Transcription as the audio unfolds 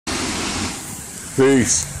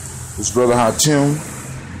Peace. It's Brother Hatim,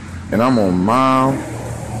 and I'm on mile.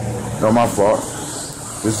 No, my fault.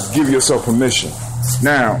 This is give yourself permission.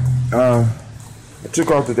 Now, I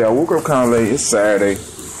took off today. I woke up kind of late. It's Saturday.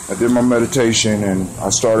 I did my meditation, and I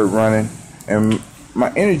started running. And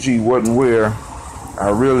my energy wasn't where I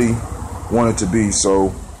really wanted to be.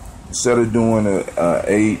 So instead of doing a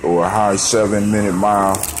 8 or a high 7-minute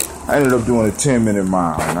mile, I ended up doing a 10-minute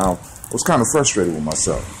mile. And I was kind of frustrated with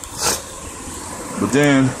myself. But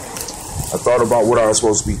then I thought about what I was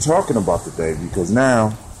supposed to be talking about today, because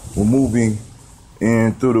now we're moving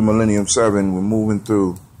in through the Millennium 7. We're moving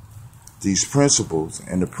through these principles.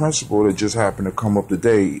 And the principle that just happened to come up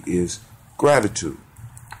today is gratitude.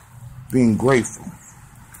 Being grateful.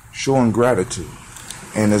 Showing gratitude.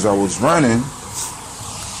 And as I was running,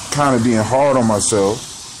 kind of being hard on myself,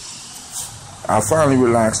 I finally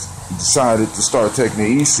relaxed and decided to start taking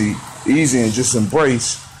it easy and just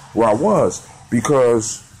embrace where I was.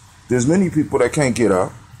 Because there's many people that can't get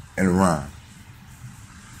up and run.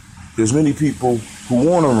 There's many people who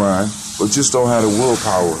want to run, but just don't have the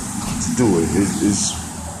willpower to do it.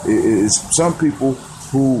 It's some people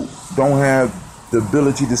who don't have the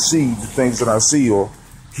ability to see the things that I see, or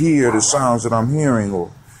hear the sounds that I'm hearing, or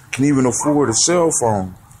can even afford a cell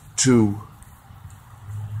phone to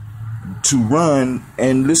run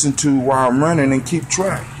and listen to while I'm running and keep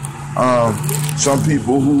track. Some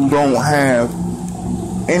people who don't have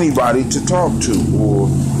anybody to talk to or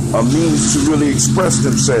a means to really express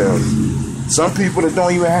themselves. Some people that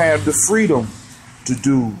don't even have the freedom to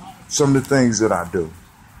do some of the things that I do.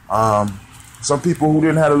 Some people who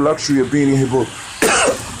didn't have the luxury of being able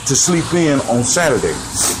to sleep in on Saturday.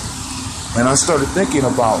 And I started thinking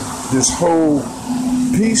about this whole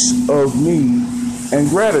piece of me and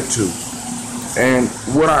gratitude. And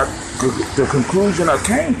the conclusion I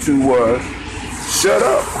came to was, shut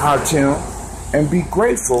up, Hatim, and be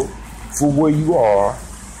grateful for where you are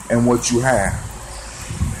and what you have.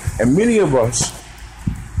 And many of us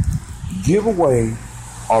give away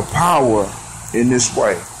our power in this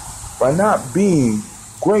way by not being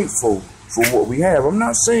grateful for what we have. I'm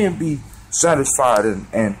not saying be satisfied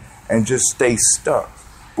and just stay stuck.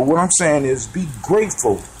 But what I'm saying is be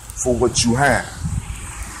grateful for what you have.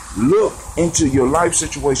 Look into your life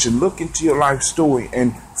situation, look into your life story,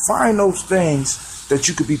 and find those things that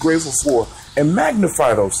you could be grateful for and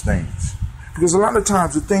magnify those things. Because a lot of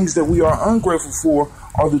times the things that we are ungrateful for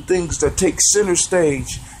are the things that take center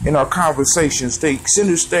stage in our conversations, take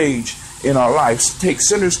center stage in our lives, take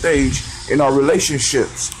center stage in our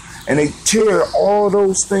relationships, and they tear all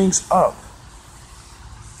those things up,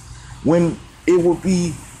 when it would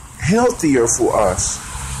be healthier for us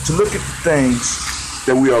to look at the things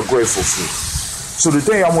that we are grateful for. So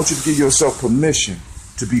today I want you to give yourself permission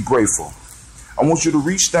to be grateful. I want you to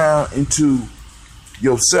reach down into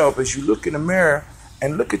yourself as you look in the mirror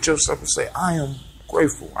and look at yourself and say, I am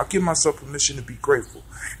grateful. I give myself permission to be grateful.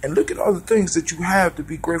 And look at all the things that you have to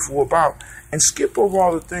be grateful about, and skip over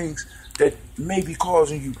all the things that may be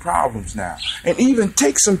causing you problems now. And even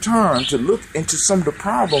take some time to look into some of the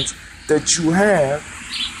problems that you have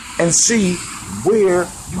and see where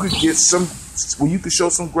you could get where you can show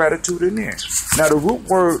some gratitude in there. Now, the root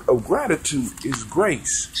word of gratitude is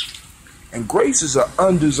grace. And grace is an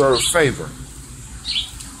undeserved favor.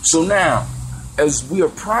 So now, as we are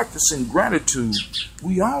practicing gratitude,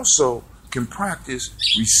 we also can practice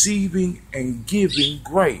receiving and giving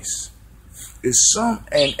grace. It's a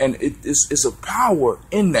power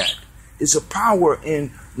in that. It's a power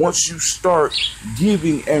in once you start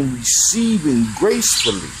giving and receiving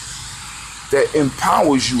gracefully, that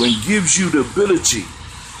empowers you and gives you the ability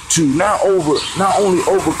to not only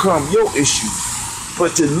overcome your issues,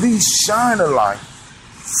 but to at least shine a light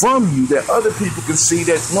from you that other people can see,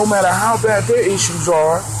 that no matter how bad their issues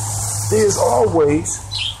are, there's always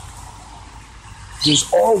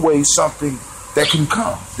something that can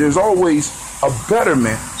come. There's always a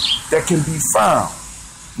betterment that can be found.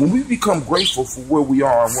 When we become grateful for where we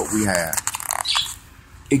are and what we have,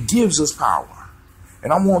 it gives us power.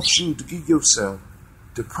 And I want you to give yourself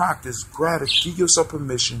to practice gratitude. Give yourself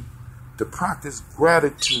permission to practice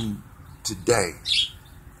gratitude today.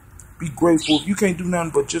 Be grateful. If you can't do nothing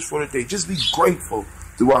but just for the day, just be grateful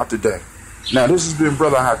throughout the day. Now, this has been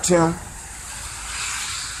Brother Hatim.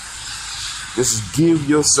 This is give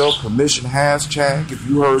yourself permission hashtag. If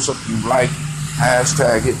you heard something you like,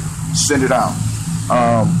 hashtag it, send it out.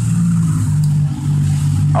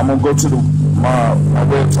 I'm going to go to my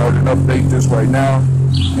website and update this right now.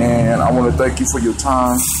 And I want to thank you for your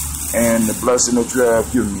time and the blessing that you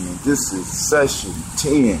have given me. This is session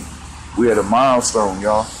 10. We had a milestone,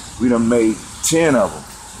 y'all. We done made 10 of them.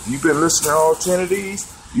 If you've been listening to all 10 of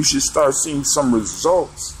these, you should start seeing some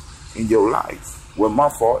results in your life. Well, my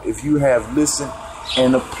fault. If you have listened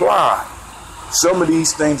and applied some of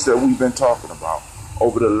these things that we've been talking about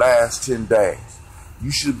over the last 10 days,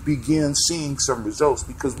 you should begin seeing some results,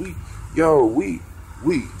 because this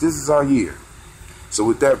is our year. So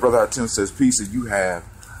with that, Brother Atim says peace, and you have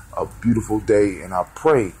a beautiful day. And I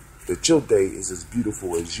pray that your day is as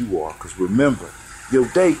beautiful as you are. Because remember, your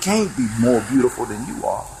day can't be more beautiful than you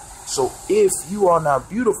are. So if you are not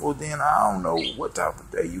beautiful, then I don't know what type of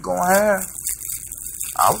day you're going to have.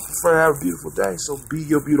 I would prefer to have a beautiful day. So be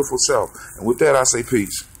your beautiful self. And with that, I say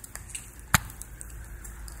peace.